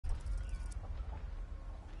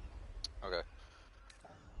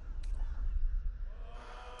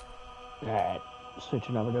Alright,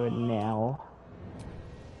 switching over to it now.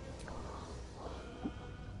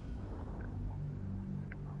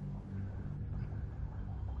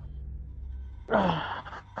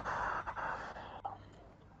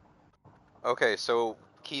 Okay, so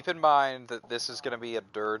keep in mind that this is going to be a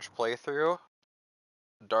Durge playthrough.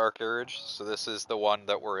 Dark Urge, so this is the one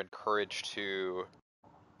that we're encouraged to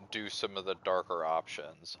do some of the darker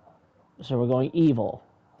options. So we're going evil.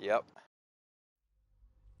 Yep.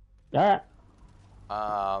 Alright.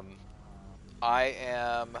 I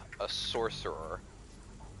am a sorcerer.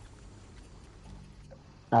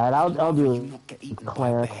 Alright, I'll do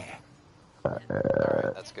cleric.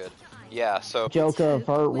 Alright, that's good. Yeah, so Joke of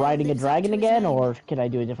her riding a dragon again, or can I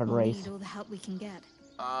do a different race? All the help we can get.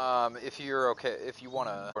 if you're okay, if you want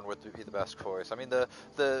to, would be the best choice. I mean,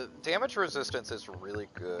 the damage resistance is really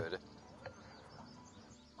good.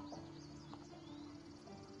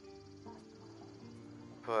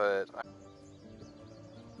 But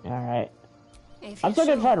alright. I'm still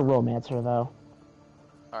gonna try to romance her though.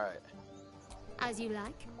 Alright. As you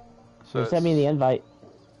like. So send me the invite.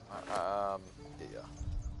 Yeah.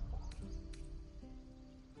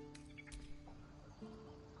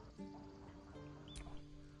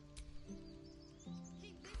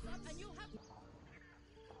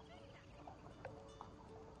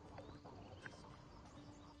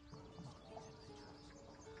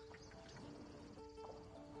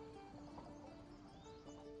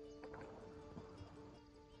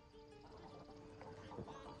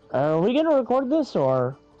 Are we gonna record this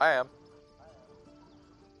or? I am.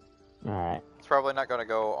 Alright. It's probably not gonna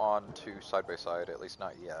go on to side by side, at least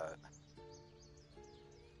not yet.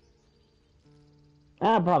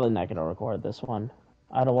 I'm probably not gonna record this one.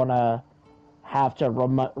 I don't wanna have to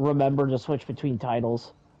remember to switch between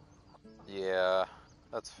titles. Yeah,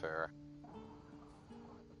 that's fair.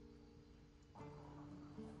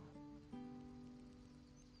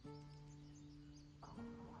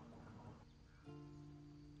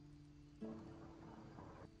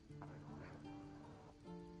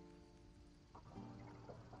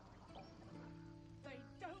 They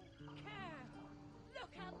don't care.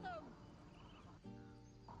 Look at them.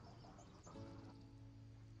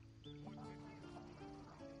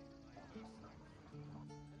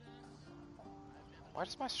 Why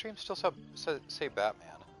does my stream still say Batman?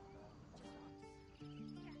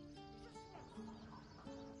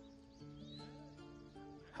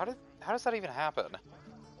 How does that even happen?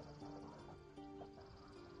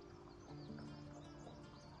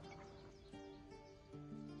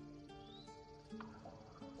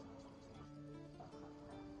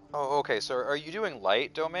 Oh, okay, so are you doing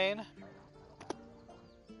light domain?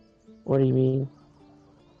 What do you mean?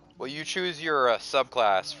 Well, you choose your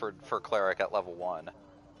subclass for cleric at level 1.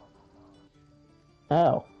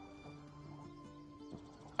 Oh.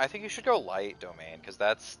 I think you should go light domain, because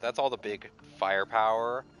that's all the big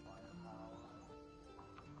firepower.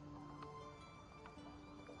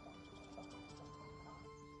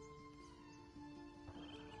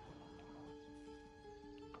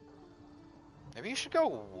 Maybe you should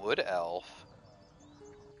go wood elf.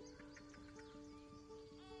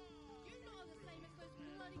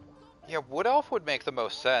 Yeah, wood elf would make the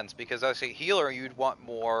most sense, because as a healer you'd want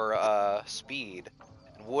more speed.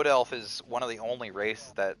 And wood elf is one of the only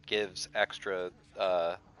races that gives extra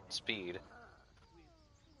speed.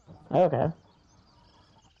 Okay.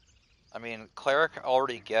 I mean, cleric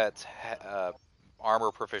already gets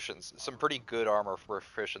armor proficiency, some pretty good armor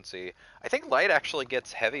proficiency. I think light actually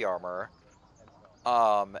gets heavy armor,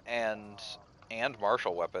 and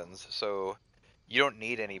martial weapons, so you don't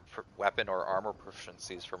need any weapon or armor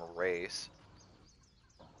proficiencies from a race.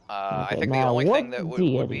 Okay, I think the now only thing what that would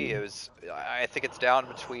be deity? is, I think it's down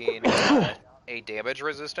between a damage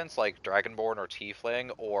resistance like Dragonborn or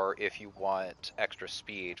Tiefling, or if you want extra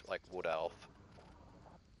speed like Wood Elf.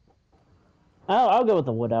 I'll go with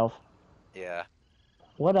the wood elf. Yeah.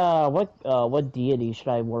 What deity should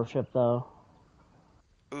I worship though?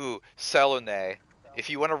 Ooh, Selune. If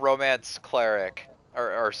you want a romance cleric,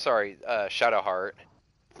 or sorry, Shadowheart.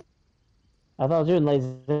 I thought I was doing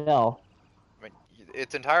Lae'zel. I mean,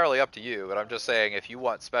 it's entirely up to you, but I'm just saying if you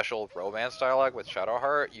want special romance dialogue with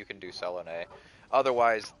Shadowheart, you can do Selene.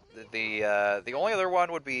 Otherwise, the only other one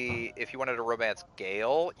would be if you wanted to romance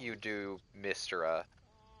Gale, you do Mystera,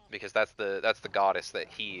 because that's the goddess that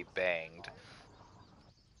he banged.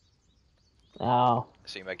 Oh.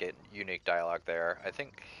 So you might get unique dialogue there. I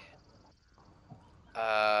think.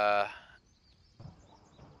 Well,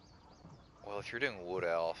 if you're doing Wood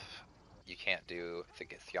Elf, you can't do the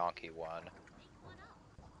Githyanki one.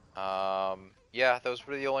 Yeah, those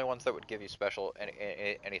were the only ones that would give you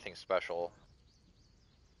anything special.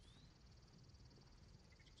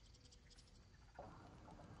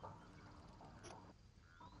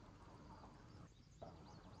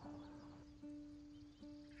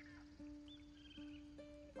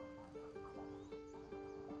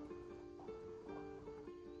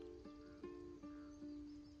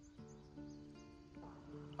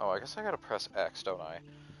 Oh, I guess I gotta press X, don't I?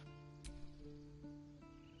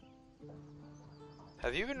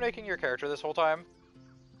 Have you been making your character this whole time?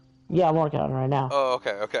 Yeah, I'm working on it right now. Oh,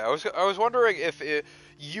 okay, okay. I was wondering if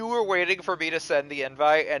you were waiting for me to send the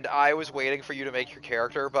invite, and I was waiting for you to make your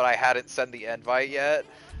character, but I hadn't sent the invite yet,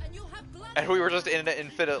 And you'll have glad and we were just in an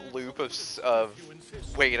infinite loop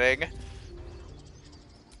of waiting.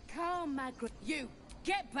 Calm, Margaret. You,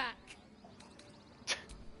 get back.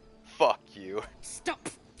 Fuck you. Stop.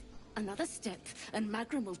 Another step, and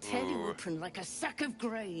Magrum will tear you open like a sack of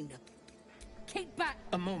grain. Keep back.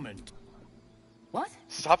 A moment. What?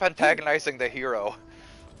 Stop antagonizing the hero.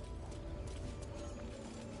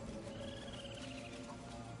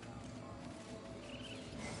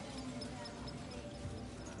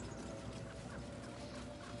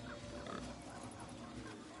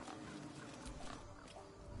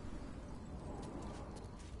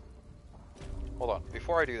 Hold on,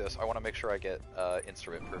 before I do this, I want to make sure I get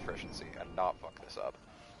instrument proficiency and not fuck this up.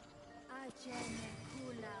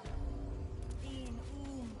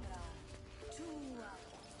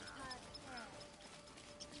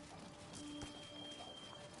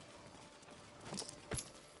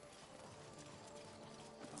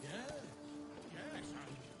 Yes,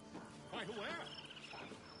 I'm quite aware.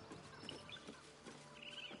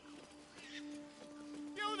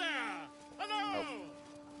 You there! Hello! Nope.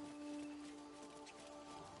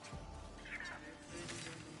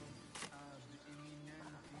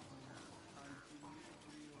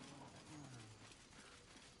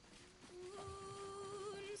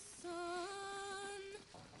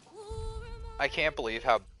 I can't believe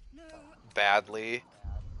how badly...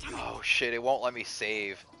 Oh shit, it won't let me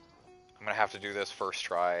save. I'm gonna have to do this first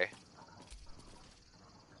try.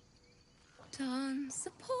 Dance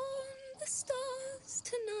upon the stars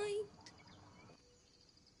tonight.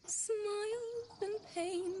 Smile and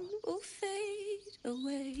pain will fade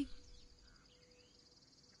away.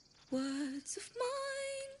 Words of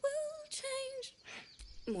mine will change.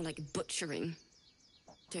 More like butchering.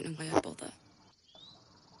 Don't know why I bother.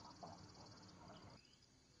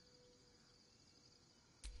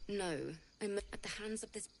 No, I'm at the hands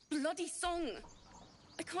of this bloody song.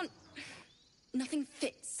 I can't... Nothing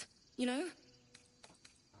fits, you know?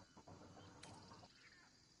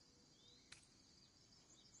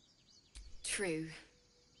 True.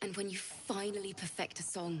 And when you finally perfect a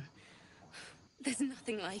song, there's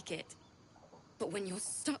nothing like it. But when you're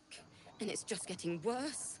stuck and it's just getting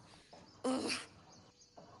worse, ugh.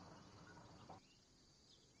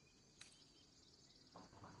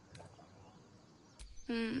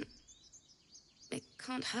 It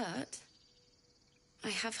can't hurt. I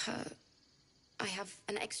have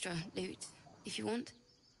an extra loot, if you want.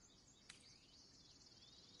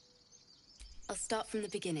 I'll start from the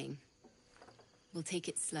beginning. We'll take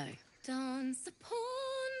it slow. Dance upon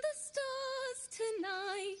the stars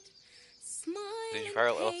tonight. Smile Did you and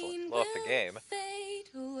fire pain left the game? will fade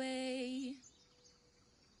away.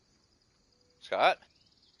 Scott?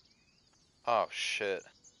 Oh shit.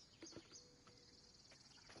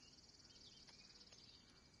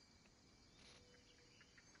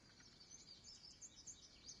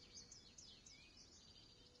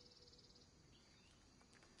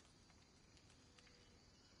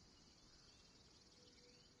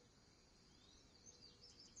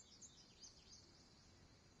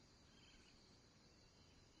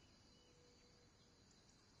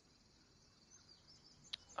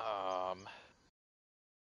 Um...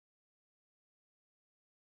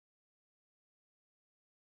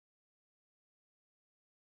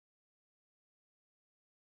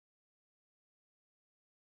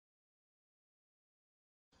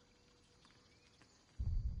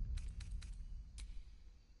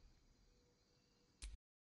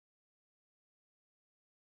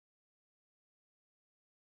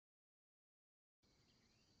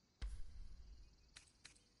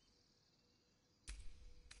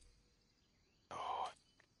 Oh,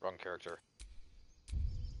 wrong character.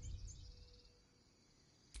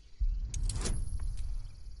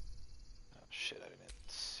 Oh shit, I didn't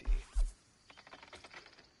see.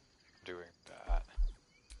 Doing that.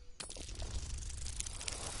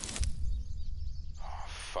 Oh,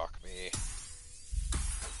 fuck me.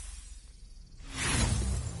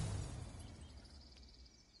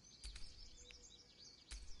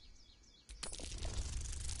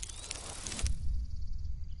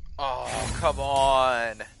 Oh, come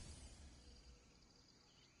on!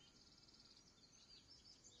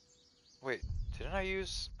 Wait, didn't I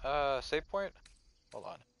use save point? Hold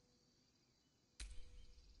on.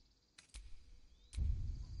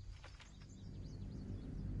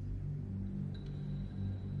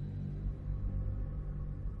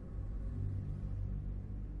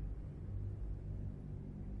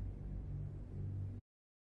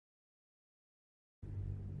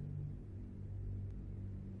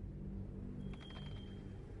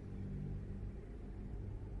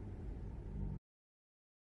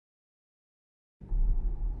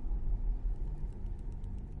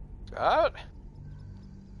 Alright.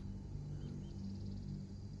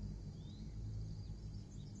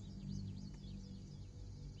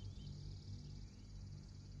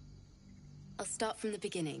 I'll start from the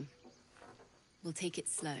beginning. We'll take it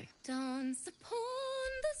slow. Dance upon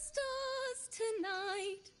the stars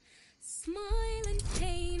tonight. Smile and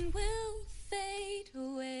pain will fade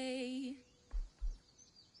away.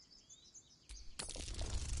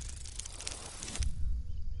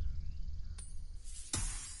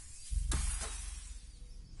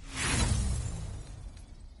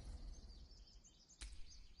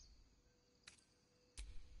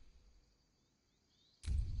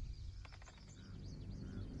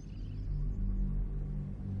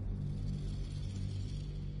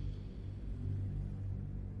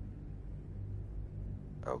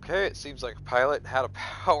 Okay, it seems like Pilot had a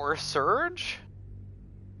power surge.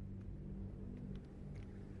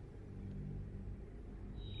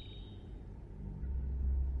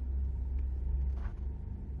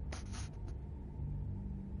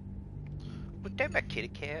 Look down my kitty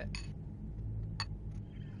cat.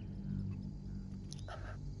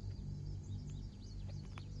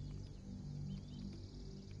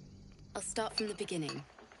 I'll start from the beginning.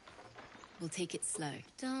 We'll take it slow.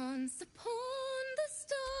 Dance upon the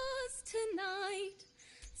stars tonight.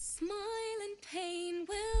 Smile and pain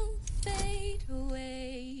will fade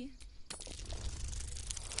away.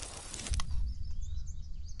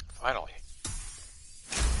 Finally.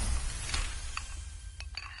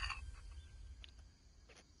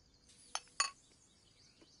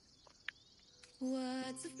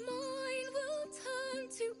 Words of mine will turn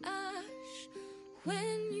to ash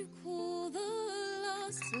when you call the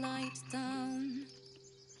last light down.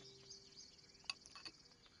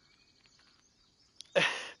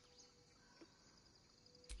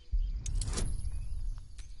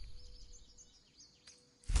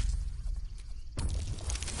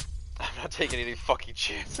 I'm not taking any fucking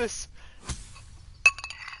chances.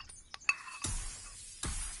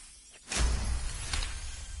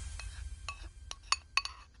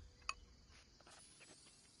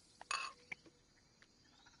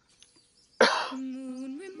 The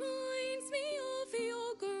moon reminds me of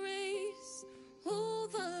your grace, all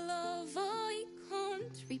the love I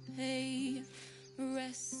can't repay.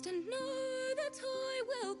 Rest and know that I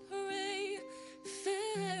will pray.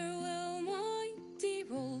 Farewell, my dear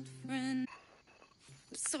old friend.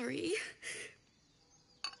 Sorry.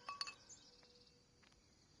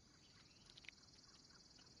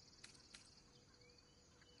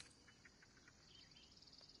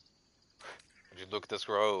 Would you look at this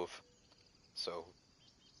grove? So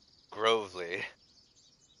grovely.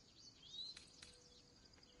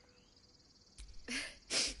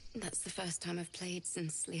 That's the first time I've played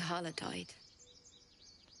since Lihala died.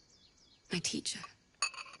 My teacher.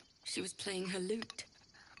 She was playing her lute.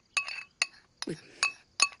 We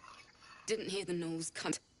didn't hear the gnolls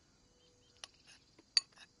come.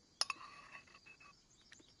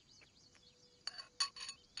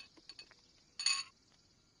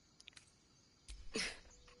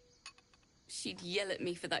 She'd yell at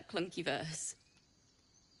me for that clunky verse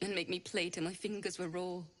and make me play till my fingers were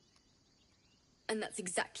raw. And that's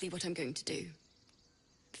exactly what I'm going to do.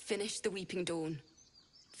 Finish the Weeping Dawn.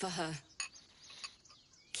 For her.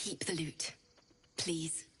 Keep the lute.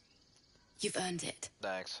 Please. You've earned it.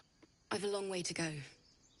 Thanks. I've a long way to go.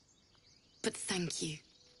 But thank you.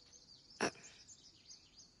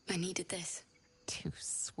 I needed this. Too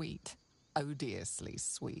sweet. Odiously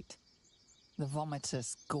sweet. The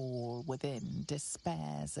vomitous gall within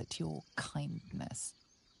despairs at your kindness.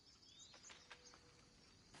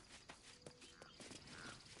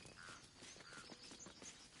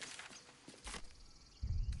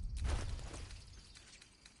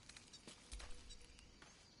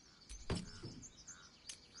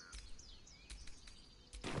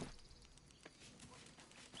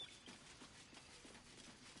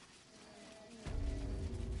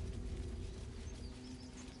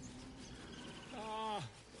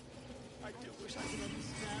 I do wish I could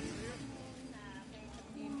understand you.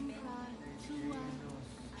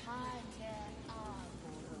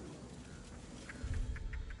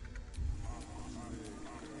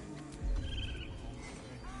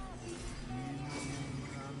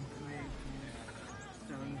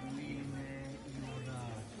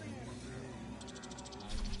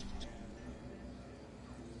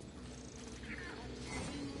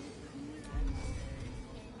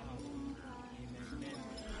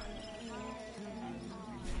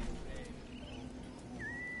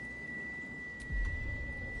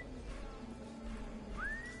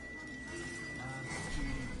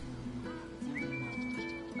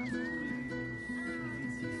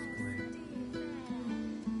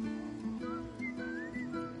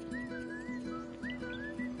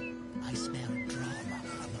 I smell drama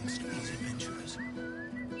amongst these adventurers.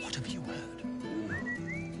 What have you heard?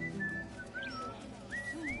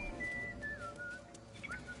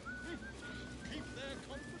 Keep their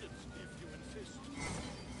confidence if you insist.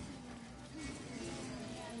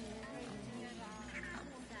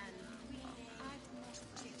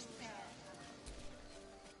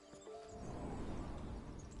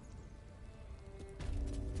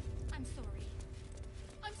 I'm sorry.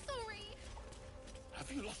 I'm sorry.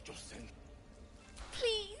 Have you lost your sense?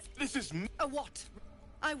 Please. This is A what?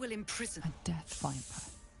 I will imprison. A death viper.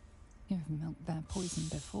 You've milked their poison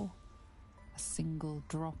before. A single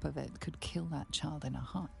drop of it could kill that child in a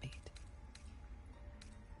heartbeat.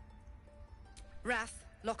 Wrath,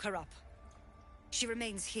 lock her up. She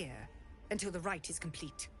remains here until the rite is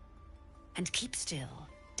complete. And keep still,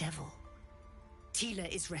 devil. Tila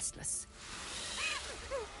is restless.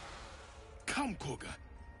 Come, Kurga.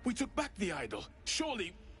 We took back the idol.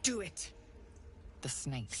 Surely... Do it. The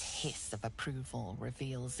snake's hiss of approval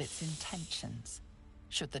reveals its intentions.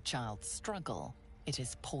 Should the child struggle, it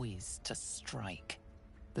is poised to strike.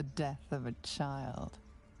 The death of a child.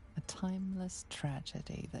 A timeless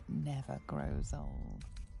tragedy that never grows old.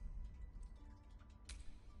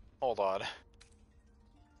 Hold on.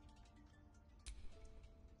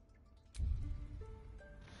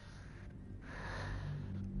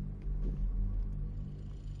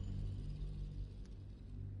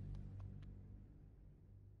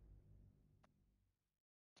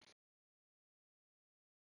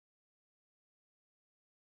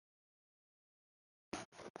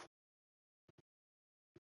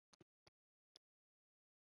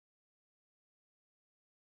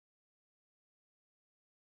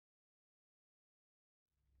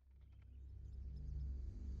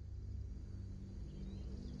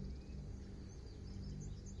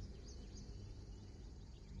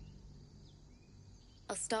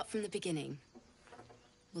 I'll start from the beginning.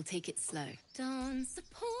 We'll take it slow. Dance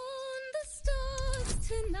upon the stars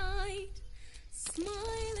tonight.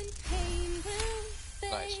 Smile and pain will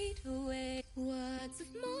fade away. Words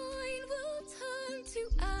of mine will turn to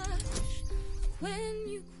ash when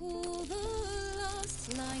you call the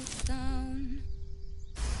last light down.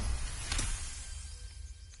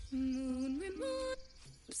 Moon remind.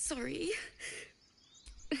 Sorry.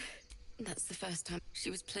 That's the first time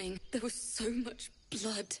she was playing. There was so much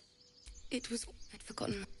blood. It was... I'd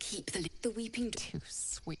forgotten. Keep the weeping... Too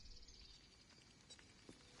sweet.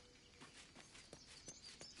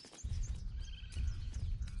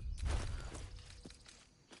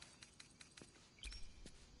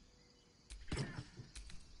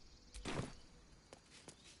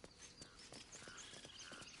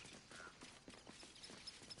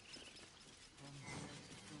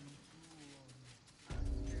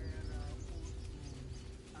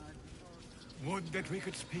 Would that we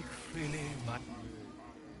could speak freely, my...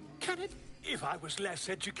 Can it? If I was less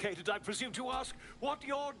educated, I presume to ask what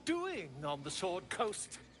you're doing on the Sword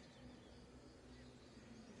Coast.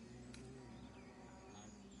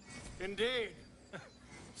 Indeed.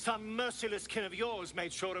 Some merciless kin of yours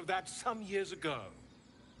made sure of that some years ago.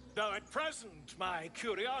 Though at present, my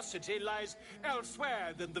curiosity lies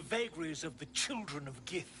elsewhere than the vagaries of the children of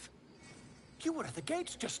Gith. You were at the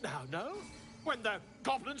gates just now, no? When the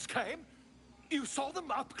goblins came? You saw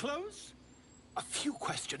them up close? A few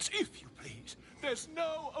questions, if you please. There's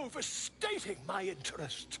no overstating my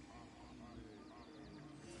interest.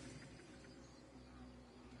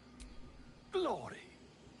 Glory.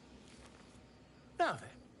 Now then,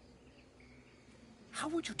 how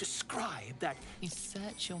would you describe that? You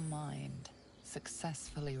search your mind,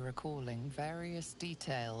 successfully recalling various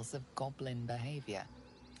details of goblin behavior.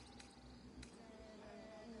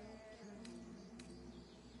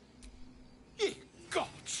 Ye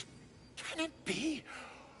gods! Can it be?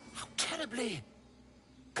 How terribly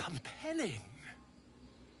compelling.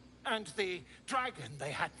 And the dragon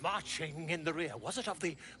they had marching in the rear, was it of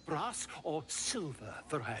the brass or silver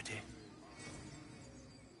variety?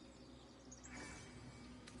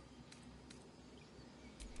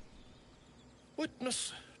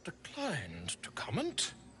 Witness declined to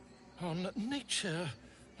comment on nature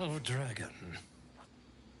of dragon.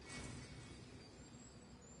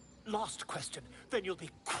 Last question, then you'll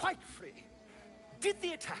be quite free. Did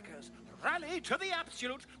the attackers rally to the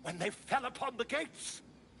absolute when they fell upon the gates?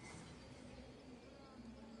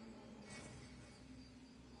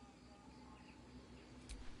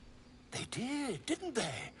 They did, didn't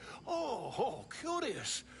they? Oh,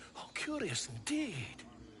 curious. Oh, curious indeed.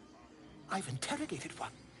 I've interrogated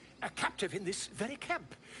one, a captive in this very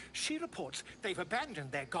camp. She reports they've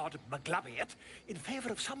abandoned their god Maglabiet in favor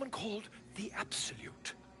of someone called the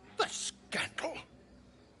Absolute. The scandal!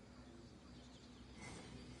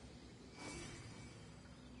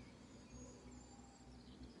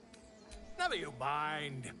 Never you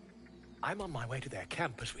mind. I'm on my way to their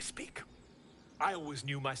camp as we speak. I always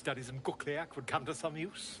knew my studies in Gukliak would come to some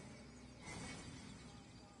use.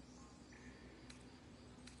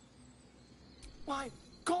 Why,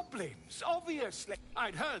 goblins, obviously.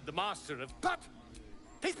 I'd heard the master of... But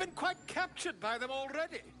he's been quite captured by them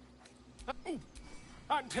already.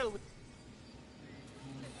 Until...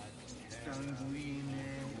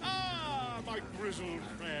 Ah, my grizzled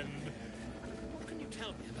friend. What can you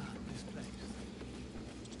tell me about this place?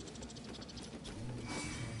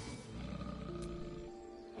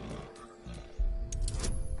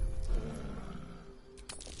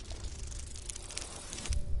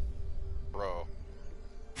 Bro.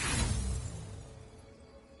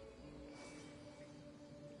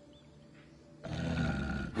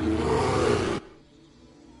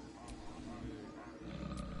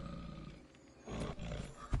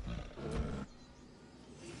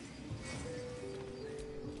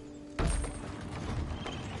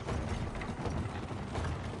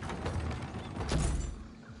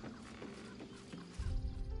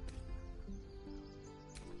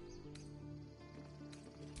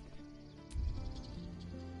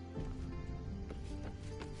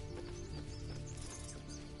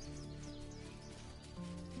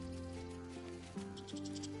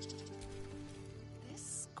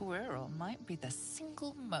 This squirrel might be the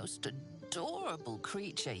single most adorable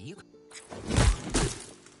creature you...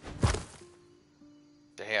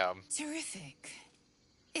 Damn. Terrific.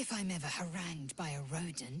 If I'm ever harangued by a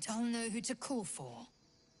rodent, I'll know who to call for.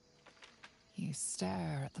 You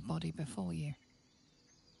stare at the body before you.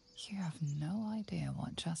 You have no idea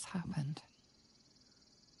what just happened.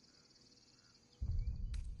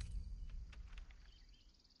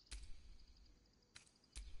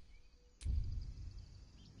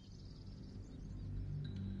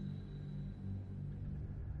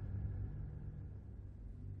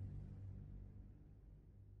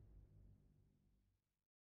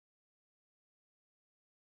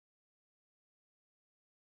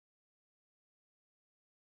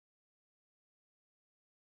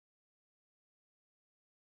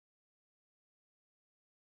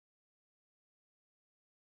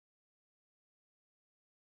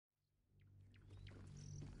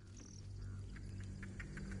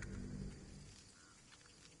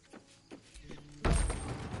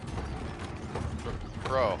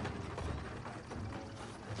 Bro.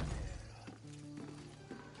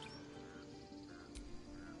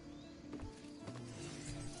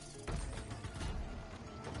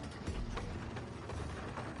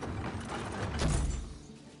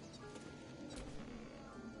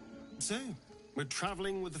 So, we're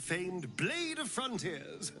traveling with the famed Blade of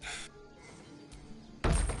Frontiers.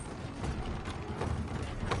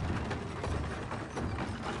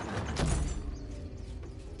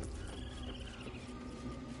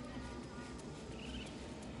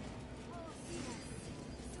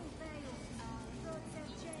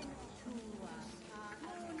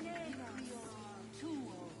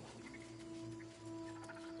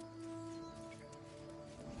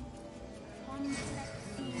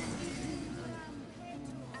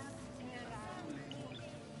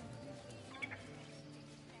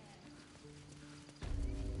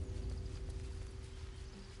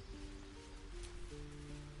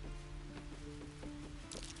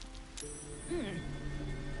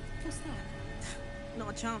 What's that?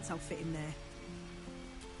 Not a chance I'll fit in there.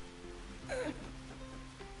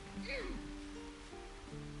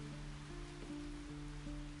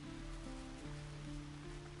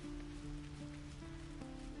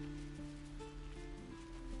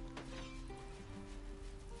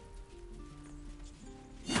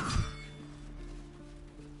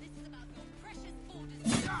 This is about your precious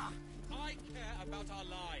orders. I care about our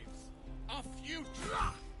lives. Our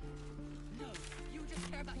future. No, you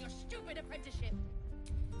just care about your stupid apprenticeship.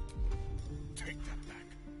 Take that back.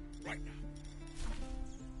 Right now.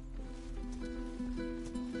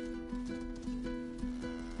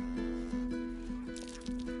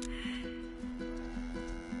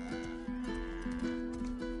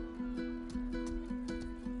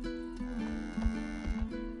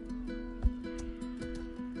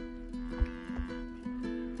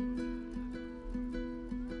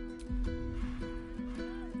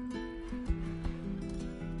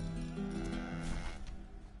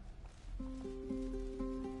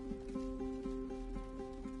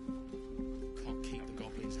 Can't keep the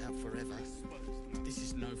goblins out forever. This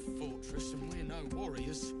is no fortress and we're no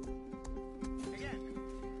warriors. Again.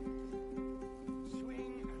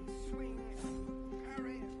 Swing and swing and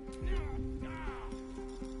parry.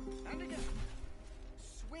 And again.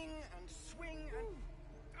 Swing and swing and...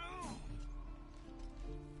 Oh!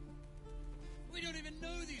 We don't even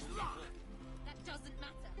know these people.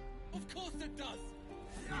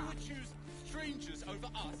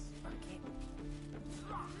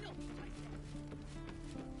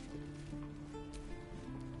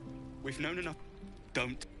 We've known enough.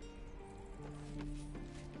 Don't.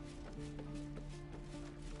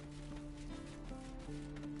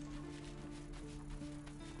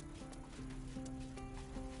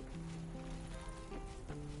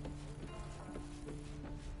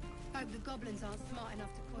 Hope the goblins aren't smart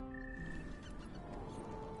enough to put.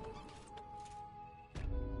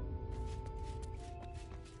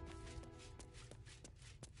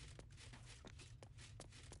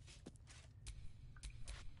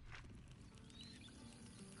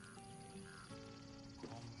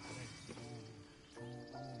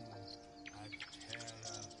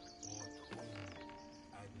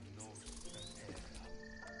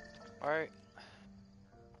 Alright.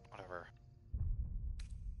 Whatever.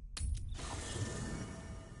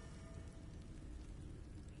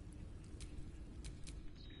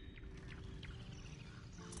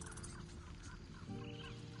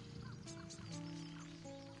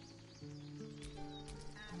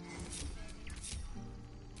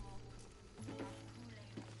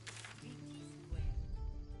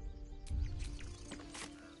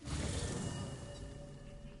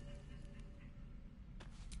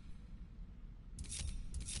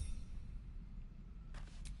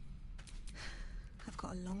 I've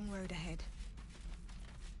got a long road ahead.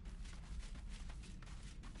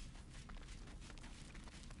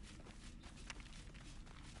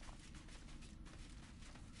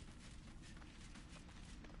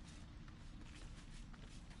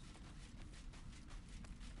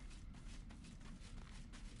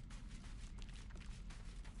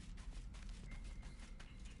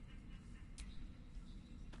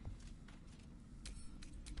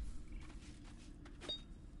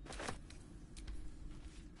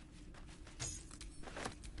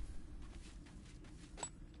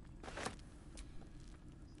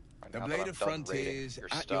 Right, The now that Blade I'm of done raiding Frontiers your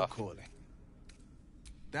at your stuff. calling.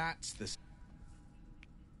 That's the...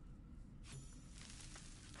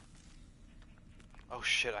 Oh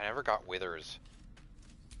shit, I never got withers.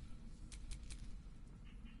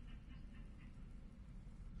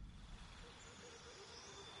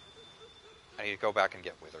 I need to go back and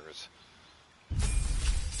get withers.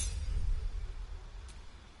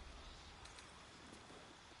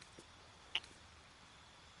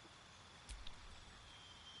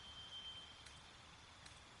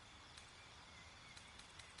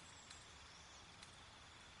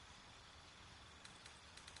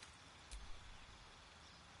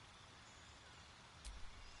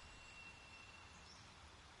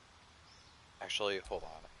 Actually, hold on.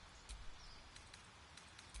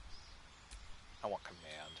 I want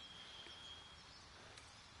command.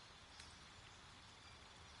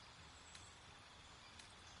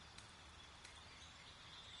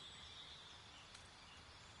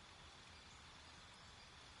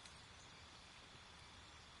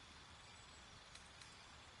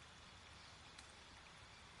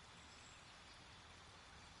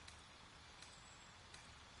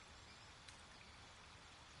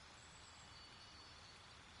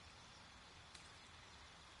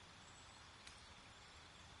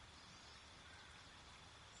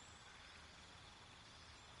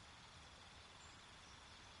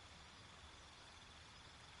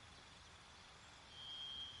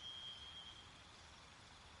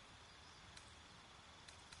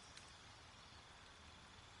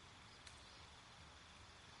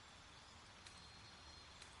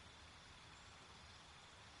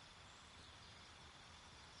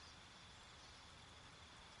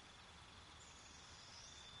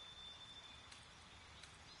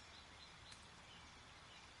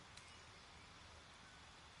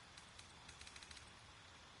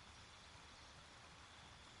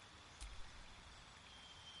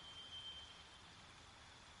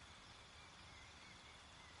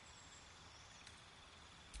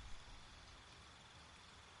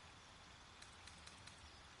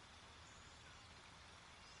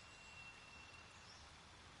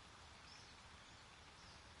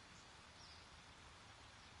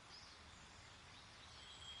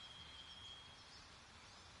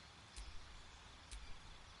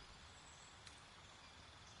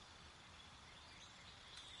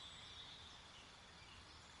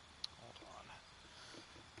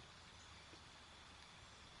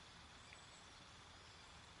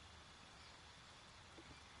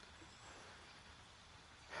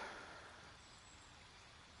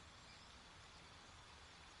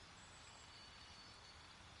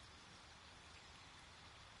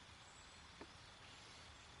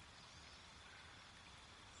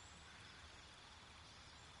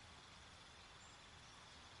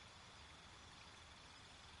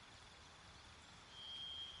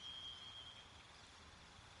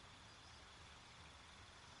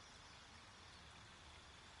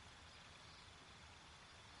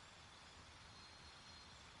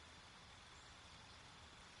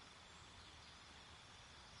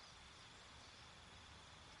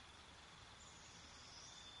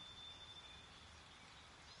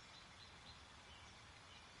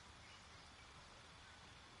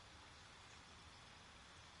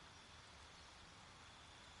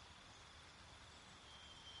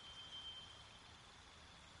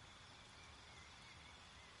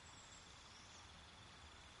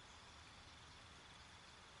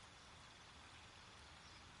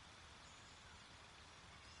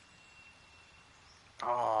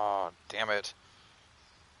 it.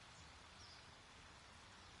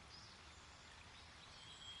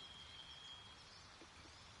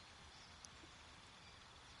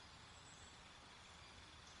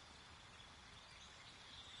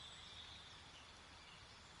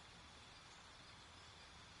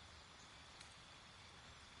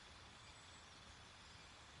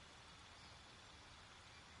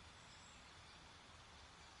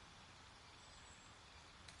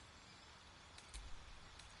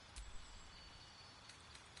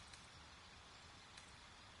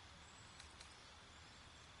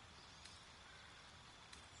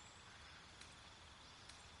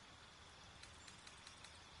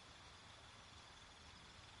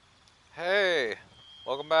 Hey,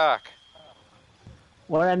 welcome back.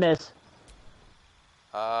 What did I miss?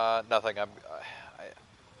 Nothing. I'm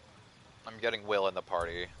getting Will in the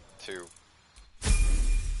party to.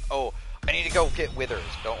 Oh, I need to go get Withers.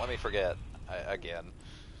 Don't let me forget again.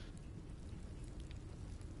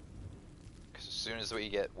 Because as soon as we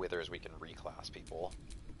get Withers, we can reclass people.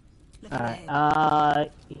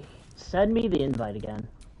 Alright, send me the invite again.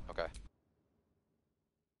 Okay.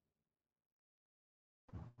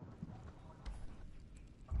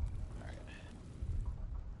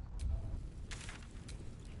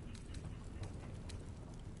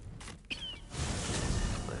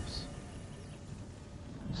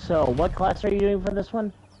 So, what class are you doing for this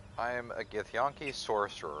one? I'm a Githyanki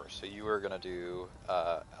sorcerer, so you are gonna do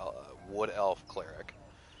wood elf cleric.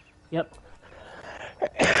 Yep.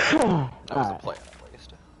 That was the plan, at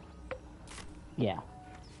least. Yeah.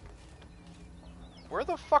 Where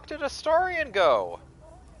the fuck did Astarion go?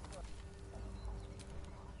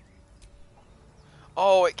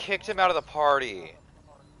 Oh, it kicked him out of the party.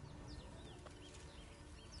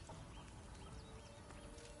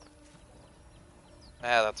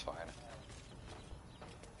 Ah, that's fine.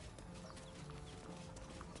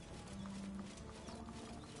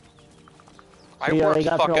 So you already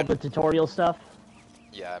got through all the tutorial stuff?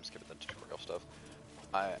 Yeah, I'm skipping the tutorial stuff.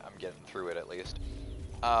 I'm getting through it at least.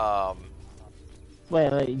 Wait,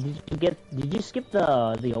 did you skip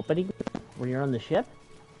the opening where you're on the ship?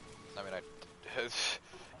 I mean,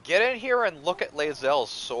 get in here and look at Lae'zel's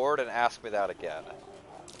sword and ask me that again.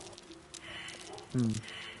 Hmm.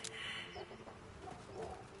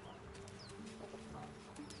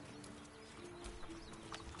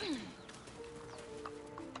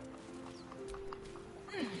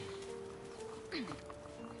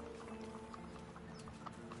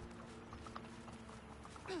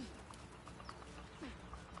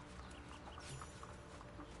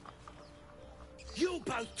 You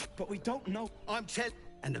both, but we don't know. I'm telling,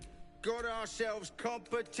 and got ourselves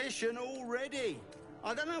competition already.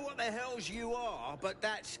 I don't know what the hells you are, but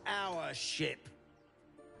that's our ship.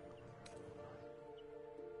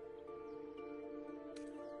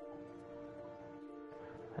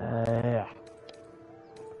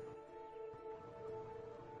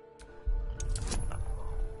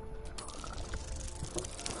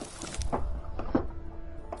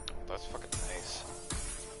 That's fucking nice.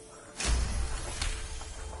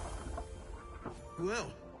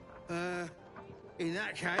 Well, in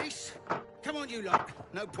that case, come on you lot.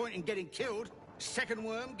 No point in getting killed. Second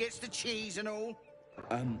worm gets the cheese and all.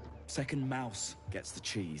 Second mouse gets the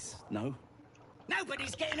cheese, no?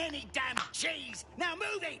 Nobody's getting any damn cheese! Now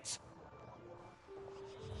move it!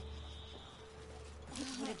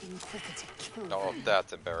 Would have been quicker to kill Oh, them.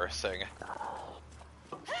 that's embarrassing.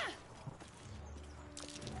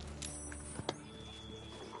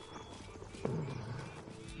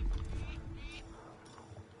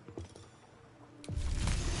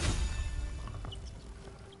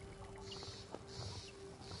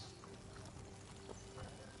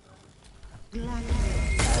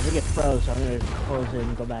 I think it froze, so I'm gonna close it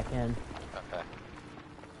and go back in. Okay.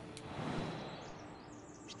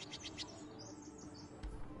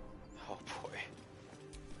 Oh boy.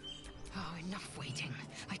 Oh, enough waiting.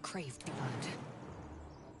 I crave blood.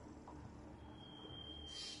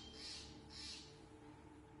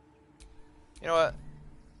 You know what?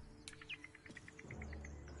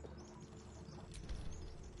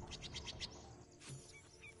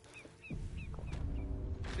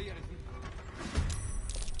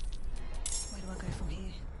 Where do I go from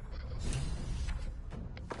here?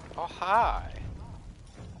 Oh, hi.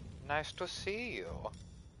 Nice to see you.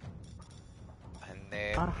 My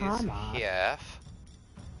name is Jeff.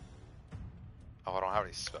 Oh, I don't have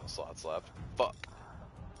any spell slots left. Fuck.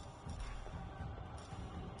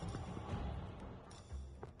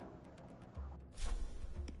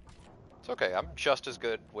 It's okay, I'm just as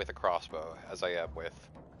good with a crossbow as I am with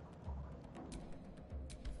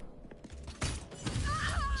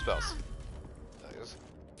spells.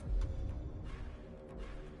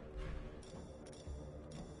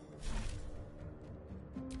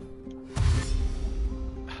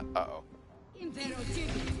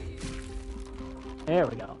 There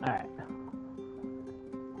we go. Alright.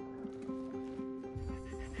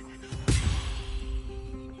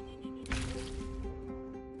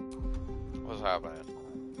 What's happening?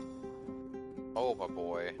 Oh, my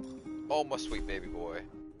boy. Oh, my sweet baby boy.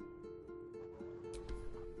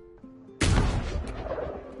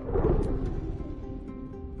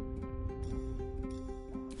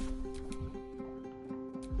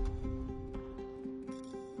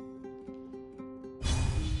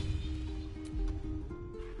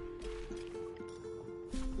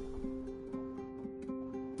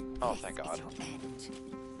 Oh, thank God.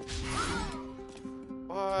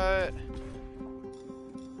 What?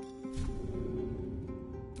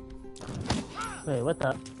 Wait, what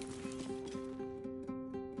the?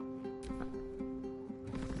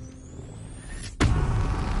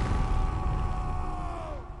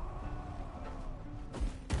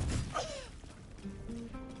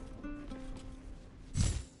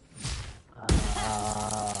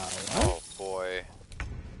 Oh, boy.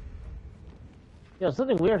 Yo,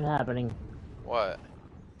 something weird happening. What?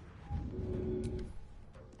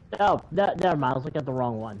 Oh, never mind. I was looking at the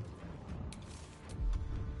wrong one.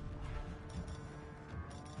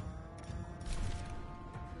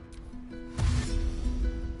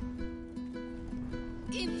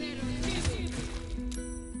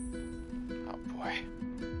 Oh, boy.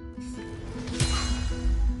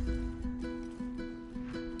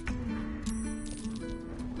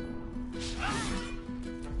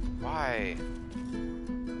 Why?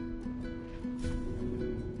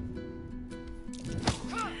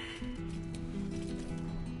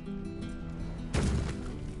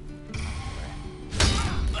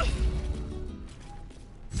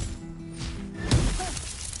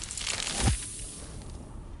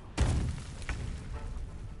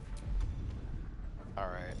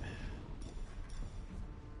 Alright.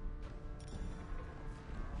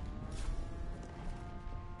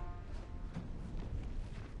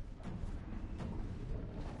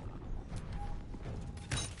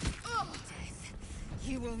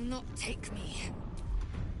 You will not take me.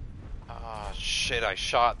 Ah, shit, I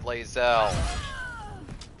shot Lae'zel.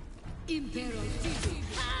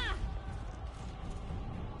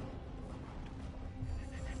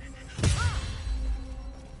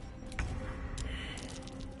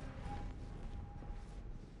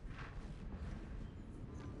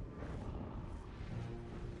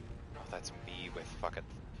 Oh, that's me with fucking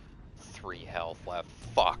 3 health left.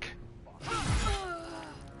 Fuck.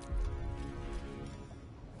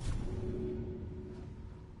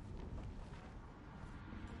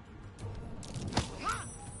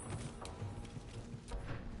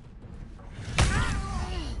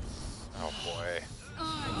 Oh boy.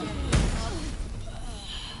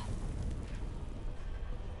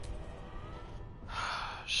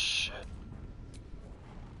 Shit.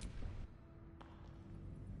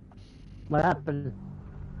 What happened?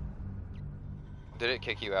 Did it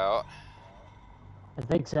kick you out? I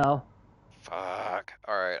think so. Fuck.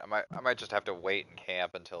 Alright, I might just have to wait and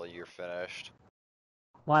camp until you're finished.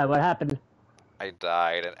 Why? What happened? I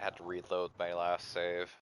died and had to reload my last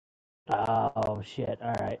save. Oh, shit.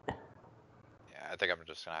 Alright. Yeah, I think I'm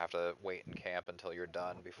just gonna have to wait and camp until you're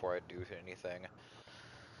done before I do anything.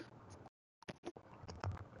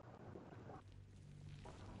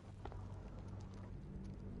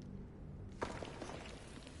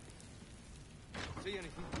 See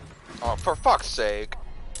anything? Oh, for fuck's sake!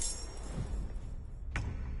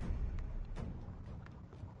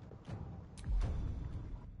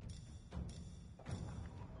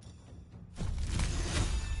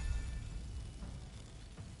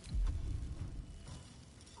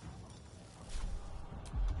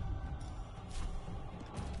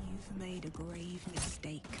 You've made a grave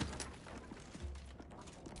mistake.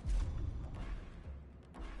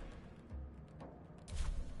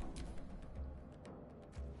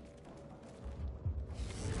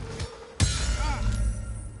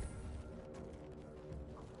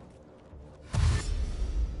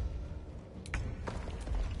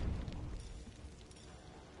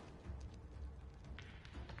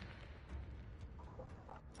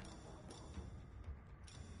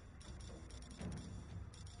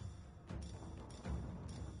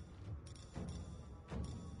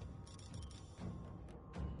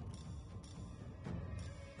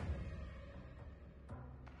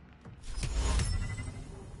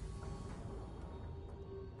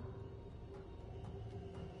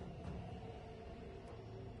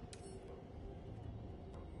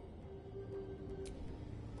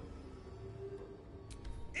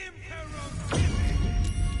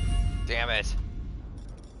 Damn it.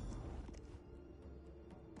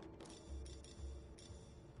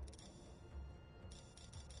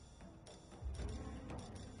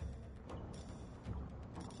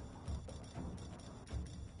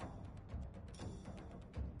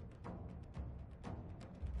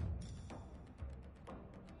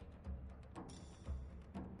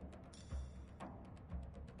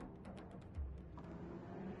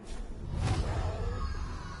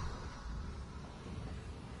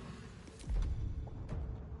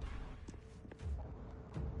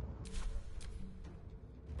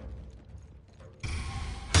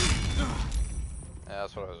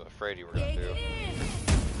 That's what I was afraid you were gonna do.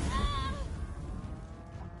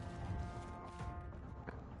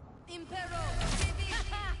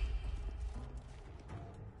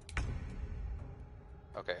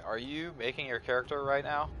 Okay, are you making your character right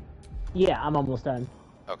now? Yeah, I'm almost done.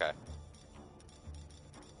 Okay.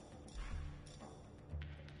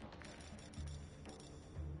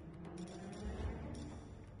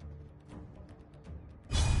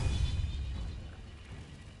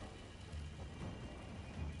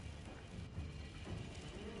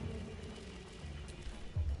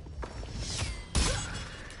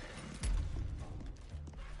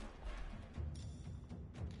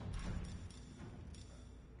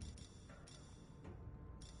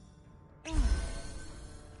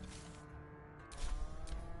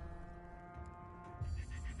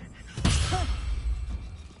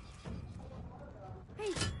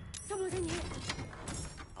 Hey, someone's in here.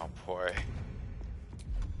 Oh boy.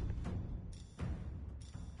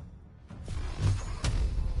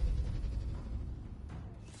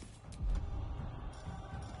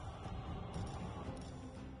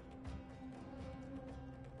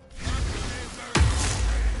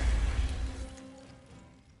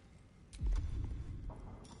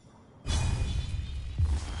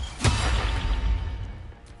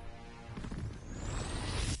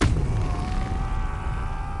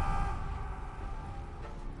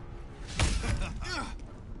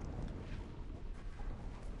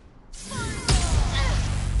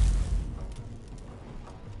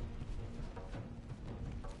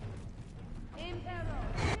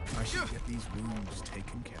 I should get these wounds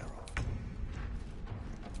taken care of.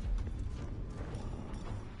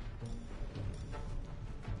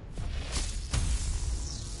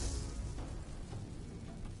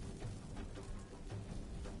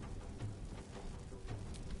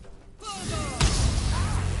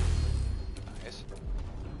 Nice.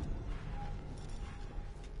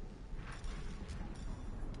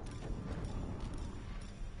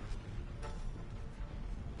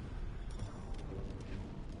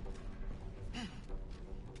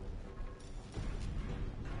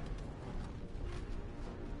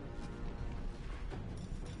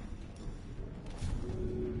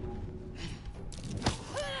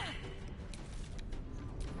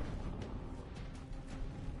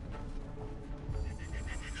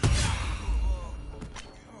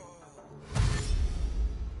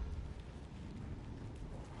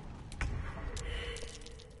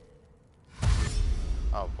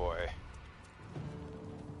 Oh boy.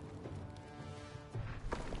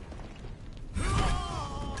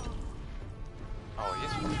 Oh,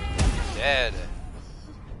 he's dead.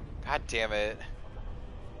 God damn it.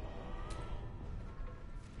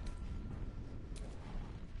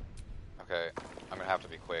 Okay, I'm gonna have to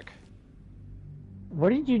be quick. What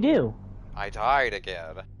did you do? I died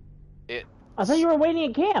again. I thought you were waiting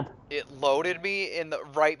at camp. It loaded me in the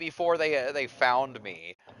right before they found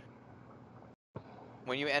me.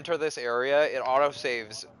 When you enter this area, it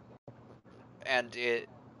autosaves, and the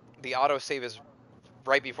autosave is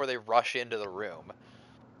right before they rush into the room.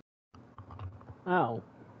 Oh.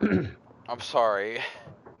 I'm sorry.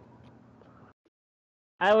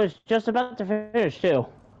 I was just about to finish too.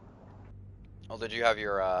 Well, did you have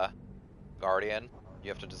your guardian? You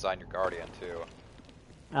have to design your guardian too.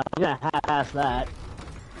 I'm gonna half-ass that.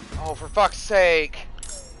 Oh, for fuck's sake!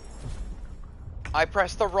 I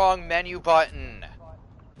pressed the wrong menu button.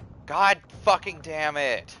 God fucking damn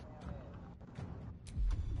it.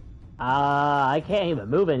 I can't even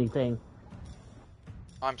move anything.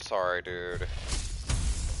 I'm sorry, dude.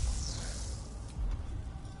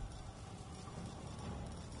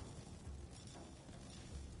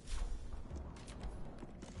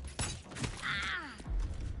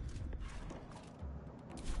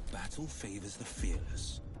 Battle favors the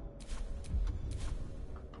fearless.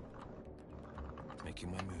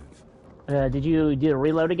 Making my move. Did you do a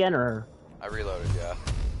reload again, or? I reloaded, yeah.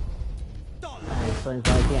 Explains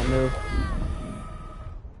why I can't move.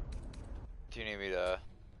 Do you need me to...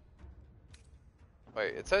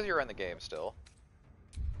 Wait, it says you're in the game still.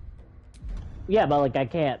 Yeah, but like I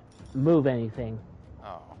can't move anything.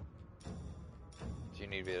 Oh. Do you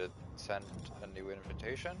need me to send a new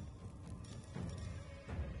invitation?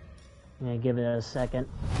 Yeah, give it a second.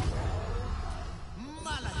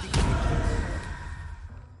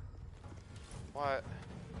 What?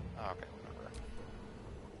 Oh, okay, whatever.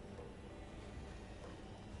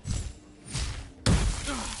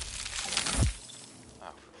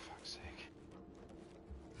 Oh, for fuck's sake.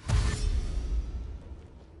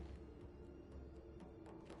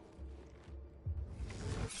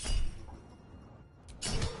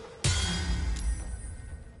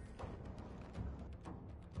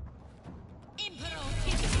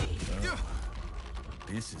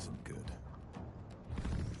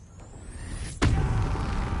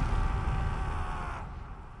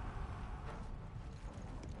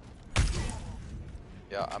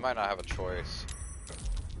 Yeah, I might not have a choice.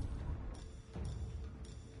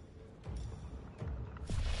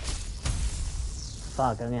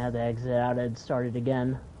 Fuck, I'm gonna have to exit out and start it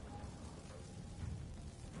again.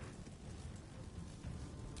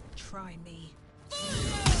 Try me.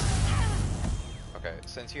 Okay,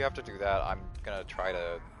 since you have to do that, I'm gonna try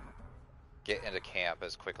to get into camp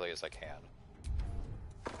as quickly as I can.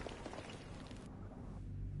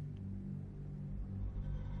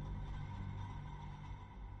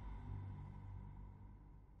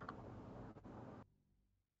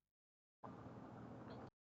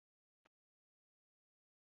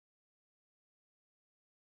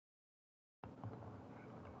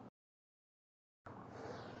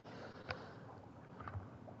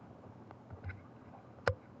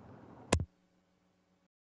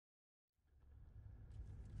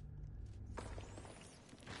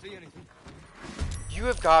 See anything? You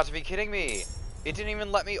have got to be kidding me! It didn't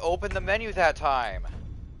even let me open the menu that time!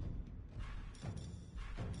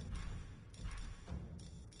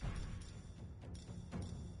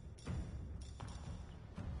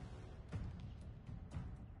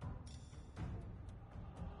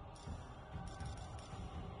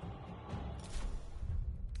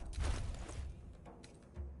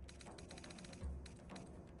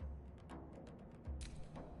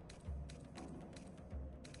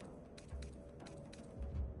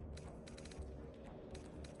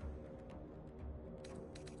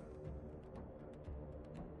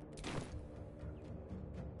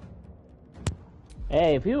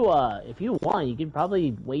 Hey, if you want, you can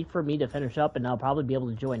probably wait for me to finish up, and I'll probably be able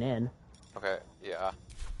to join in. Okay, yeah.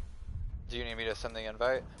 Do you need me to send the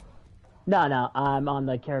invite? No, I'm on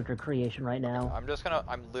the character creation right now. I'm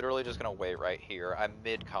literally just gonna wait right here. I'm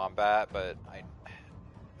mid-combat, but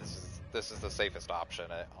this is the safest option,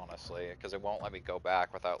 honestly, because it won't let me go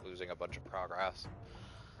back without losing a bunch of progress.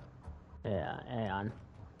 Yeah, hang on.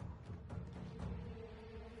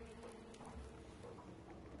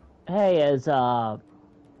 Hey, are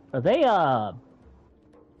they,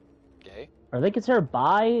 Gay? are they considered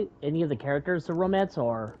by any of the characters to romance,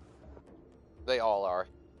 or? They all are.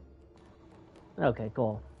 Okay,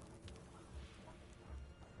 cool.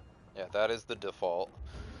 Yeah, that is the default.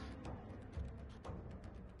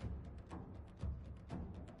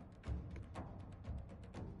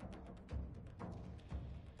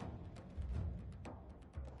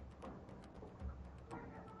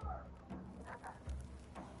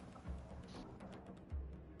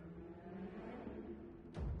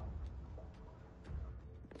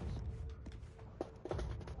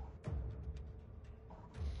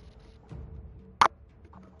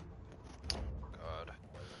 God.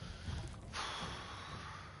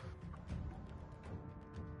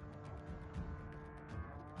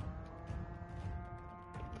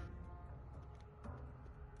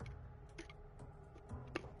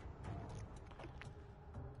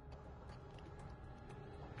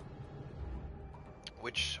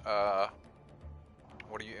 Which,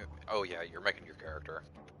 what are you... Oh yeah, you're making your character.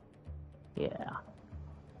 Yeah.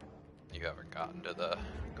 You haven't gotten to the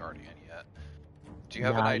Guardian yet. Do you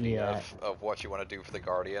have an Not idea yet. of what you want to do for the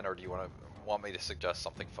Guardian, or do you want me to suggest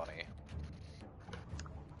something funny?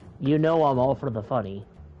 You know I'm all for the funny.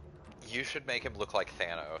 You should make him look like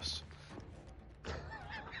Thanos.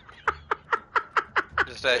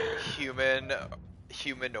 Just a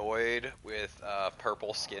humanoid with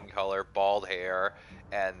purple skin color, bald hair,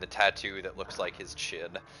 and the tattoo that looks like his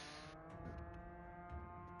chin.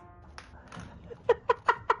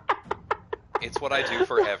 It's what I do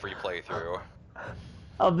for every playthrough.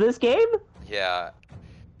 Of this game? Yeah.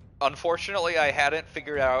 Unfortunately, I hadn't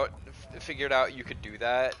figured out you could do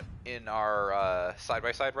that in our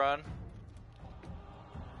side-by-side run.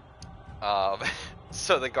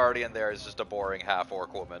 So the Guardian there is just a boring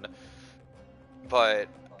half-orc woman. But,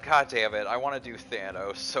 god damn it, I want to do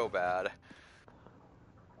Thanos so bad.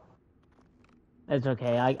 It's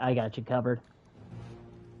okay, I got you covered.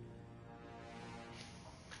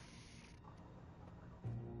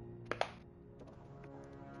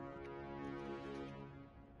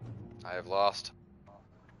 I have lost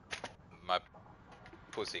my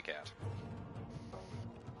pussycat.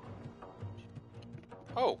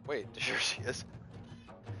 Oh, wait, here she is.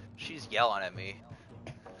 She's yelling at me.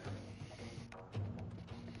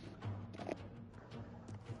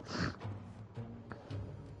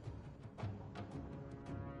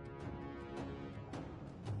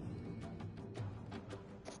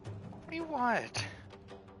 What do you want?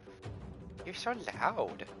 You're so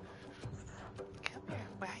loud. Come here,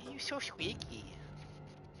 why are you so squeaky?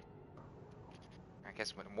 I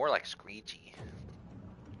guess more like screechy.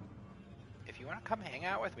 If you want to come hang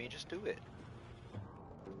out with me, just do it.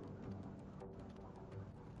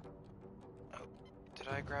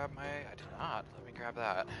 I grab my... I did not. Let me grab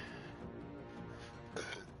that. Come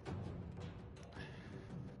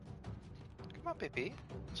on, baby.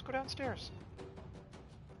 Let's go downstairs.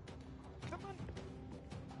 Come on.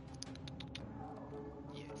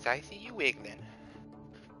 Yes, I see you wiggling.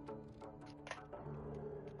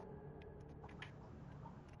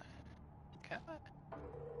 Come on.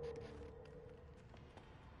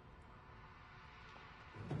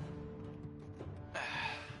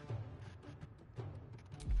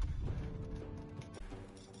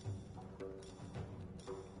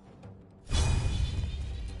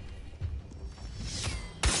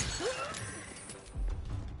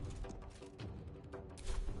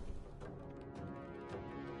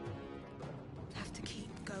 Have to keep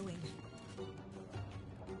going.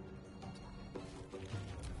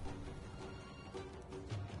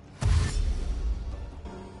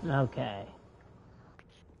 Okay.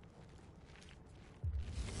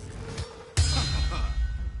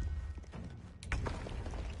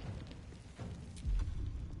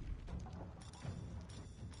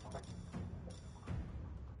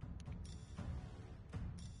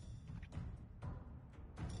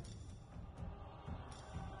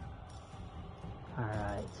 All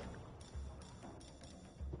right.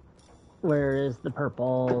 Where is the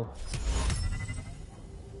purple?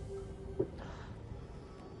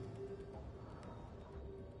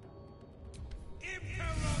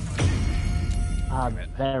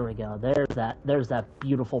 There we go. There's that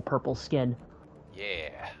beautiful purple skin.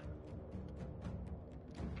 Yeah.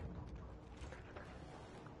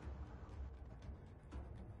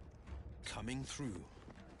 Coming through.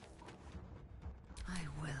 I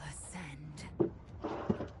will ascend.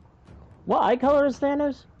 What eye color is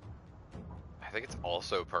Thanos? I think it's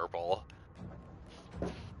also purple.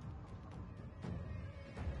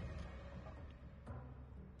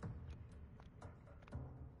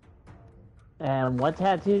 And what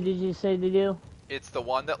tattoo did you say to do? It's the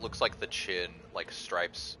one that looks like the chin, like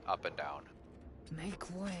stripes up and down. Make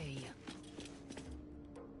way.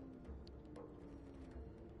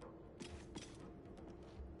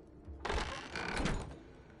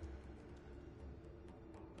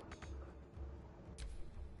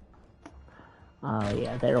 Oh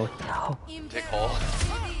yeah, there we go. Dick hole.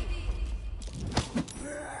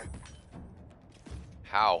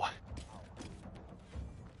 How?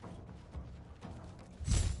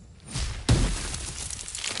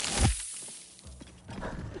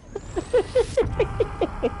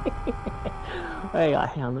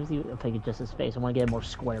 Hang on, let me see if I can adjust his face. I want to get it more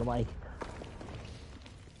square-like.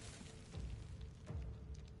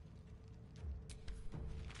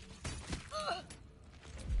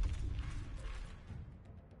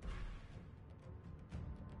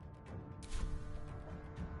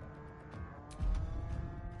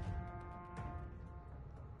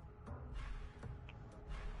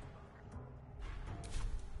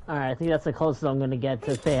 Alright, I think that's the closest I'm gonna get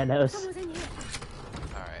to Thanos.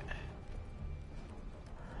 Alright.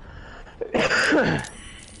 Wait,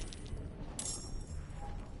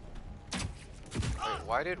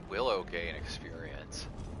 why did Willow gain experience?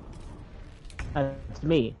 That's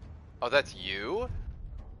me. Oh, that's you?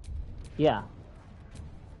 Yeah.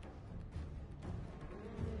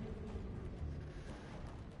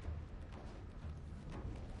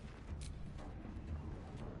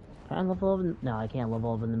 Can I level up? No, I can't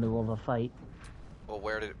level up in the middle of a fight. Well,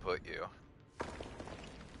 where did it put you?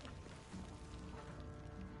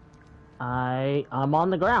 I'm on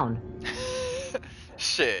the ground.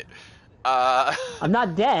 Shit. I'm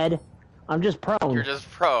not dead. I'm just prone. You're just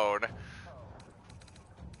prone.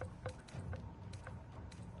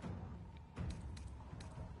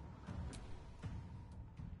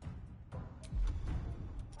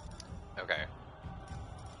 Okay.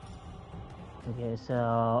 Okay, so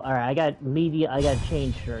alright, I got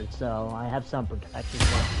chain shirt, so I have some protection,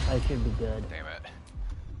 so I should be good. Damn it.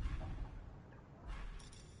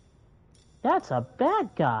 That's a bad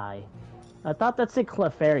guy. I thought that's a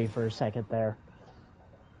Clefairy for a second there.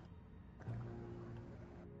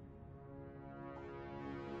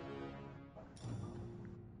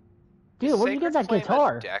 Dude, where'd you get that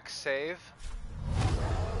guitar? Deck save?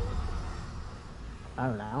 I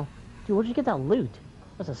don't know. Dude, where'd you get that loot?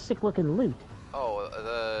 That's a sick looking loot. Oh,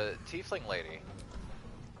 the tiefling lady.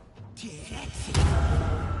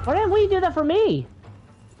 Why didn't we do that for me?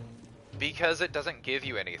 Because it doesn't give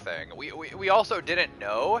you anything. We also didn't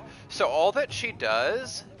know, so all that she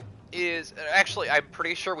does is... Actually, I'm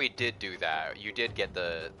pretty sure we did do that. You did get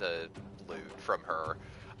the loot from her.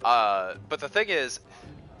 But the thing is,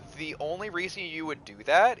 the only reason you would do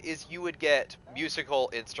that is you would get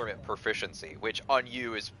musical instrument proficiency, which on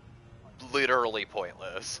you is literally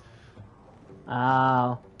pointless.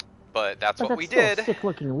 Oh. But that's But what that's we still did.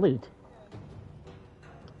 sick-looking loot.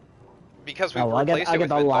 Because we Oh, replaced I it get with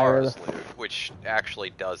the liar. Vindara's loot, which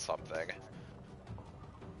actually does something.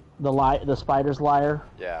 The spider's lyre.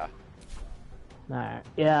 Yeah. Alright.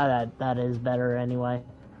 Yeah, that is better anyway.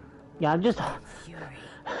 Yeah, I'm just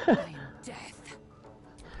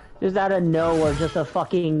just out of nowhere, just a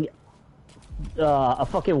fucking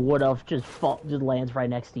wood elf just lands right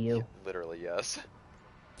next to you. Literally, yes.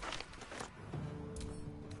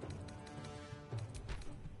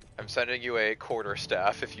 I'm sending you a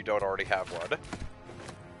quarterstaff if you don't already have one.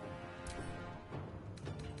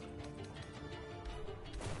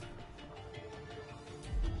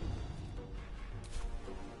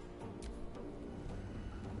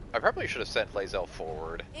 I probably should have sent Lae'zel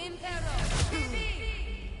forward.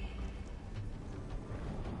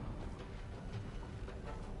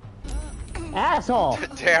 Asshole!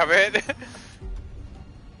 Damn it!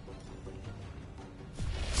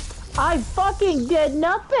 I fucking did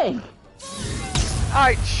nothing!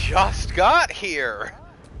 I just got here!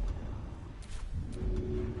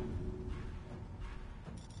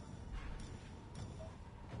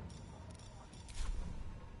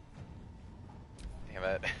 Damn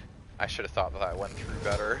it. I should have thought that I went through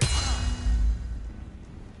better.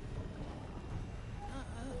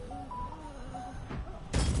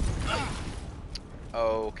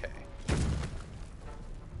 Okay.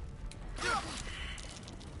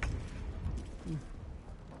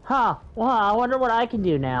 Huh. Well, I wonder what I can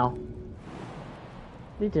do now.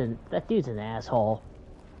 That dude's an asshole.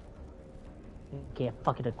 Can't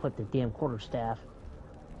fucking equip the damn quarterstaff.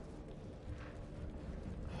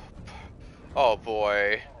 Oh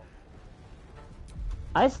boy.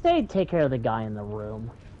 I say take care of the guy in the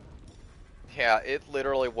room. Yeah, it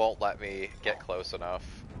literally won't let me get close enough.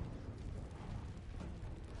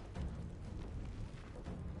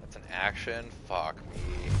 That's an action? Fuck me.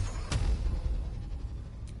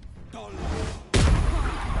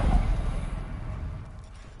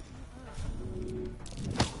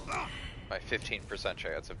 My 15%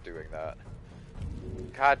 chance of doing that.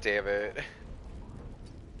 God damn it.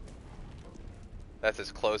 That's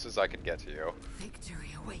as close as I can get to you.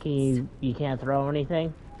 Victory awaits. You can't throw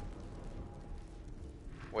anything?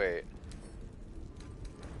 Wait.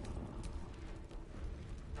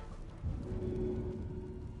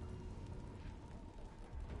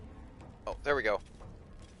 Oh, there we go.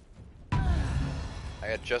 I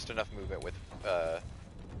had just enough movement with,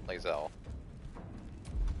 Lae'zel.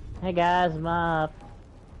 Hey guys, I'm up.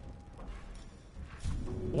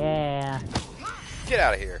 Yeah. Get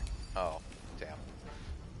out of here. Oh, damn.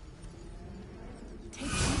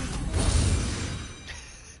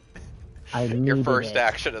 I needed Your first it.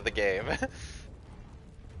 action of the game.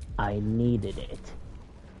 I needed it.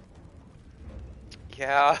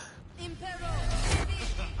 Yeah.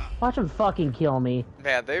 Watch him fucking kill me.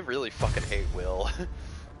 Man, they really fucking hate Will.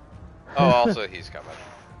 Oh, also he's coming.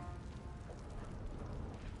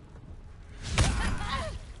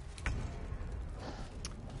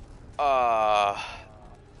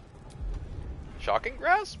 Shocking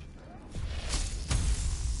Grasp?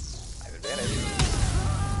 I have advantage.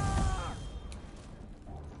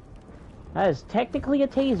 That is technically a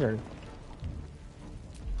taser.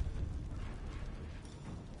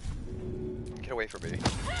 Get away from me.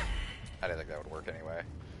 I didn't think that would work anyway.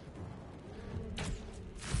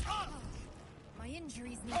 My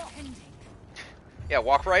injuries need tending. Yeah,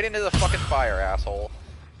 walk right into the fucking fire, asshole.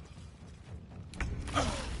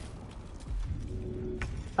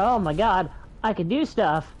 Oh my god, I can do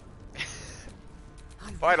stuff.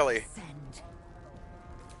 Finally.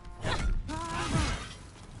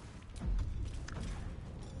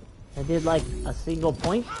 I did like a single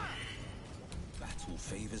point. Battle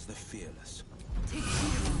favors the fearless.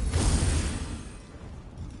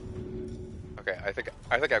 Okay, I think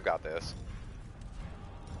I've got this.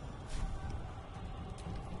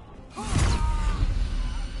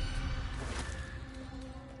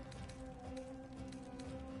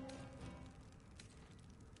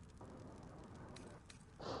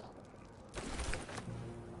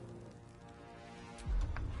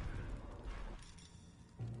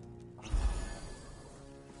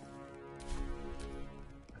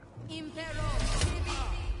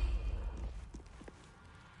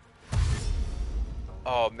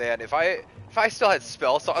 Oh man, if I still had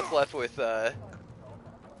spell slots left with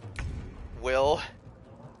Will,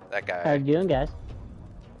 that guy. How you doing, guys?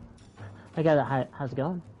 I got it. How's it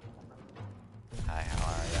going? Hi,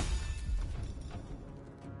 how are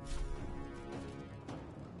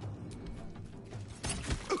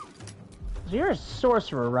you? So you're a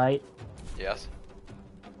sorcerer, right? Yes.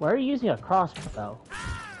 Why are you using a crossbow?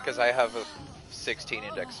 Because I have a 16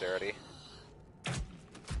 in dexterity.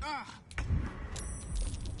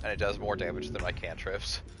 And it does more damage than my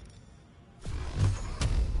cantrips.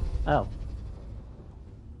 Oh.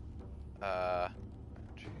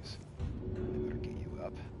 Jeez. I better get you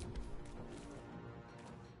up.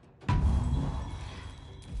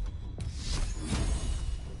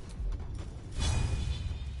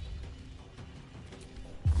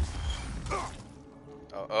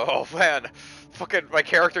 Oh man, fucking my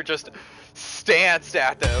character just stanced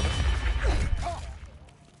at them.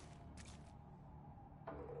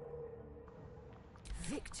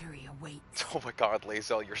 Victory awaits. Oh my god,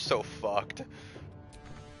 Lae'zel, you're so fucked.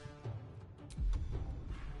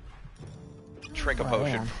 Drink a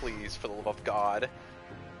potion, please, for the love of God.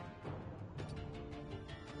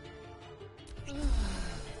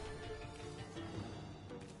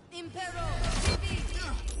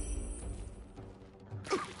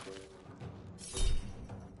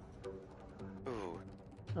 Ooh.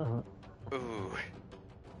 Ooh.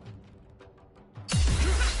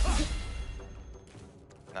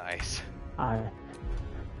 Nice. I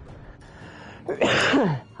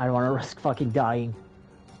don't want to risk fucking dying.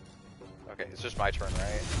 Okay, it's just my turn,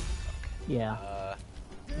 right? Yeah.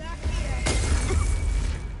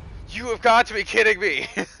 You have got to be kidding me!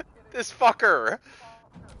 This fucker!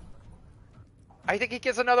 I think he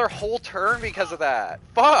gets another whole turn because of that.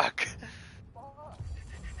 Fuck!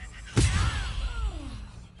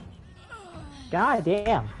 God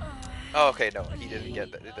damn. Oh, okay, no, he didn't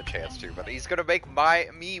get the chance to, but he's gonna make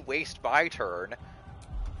me waste my turn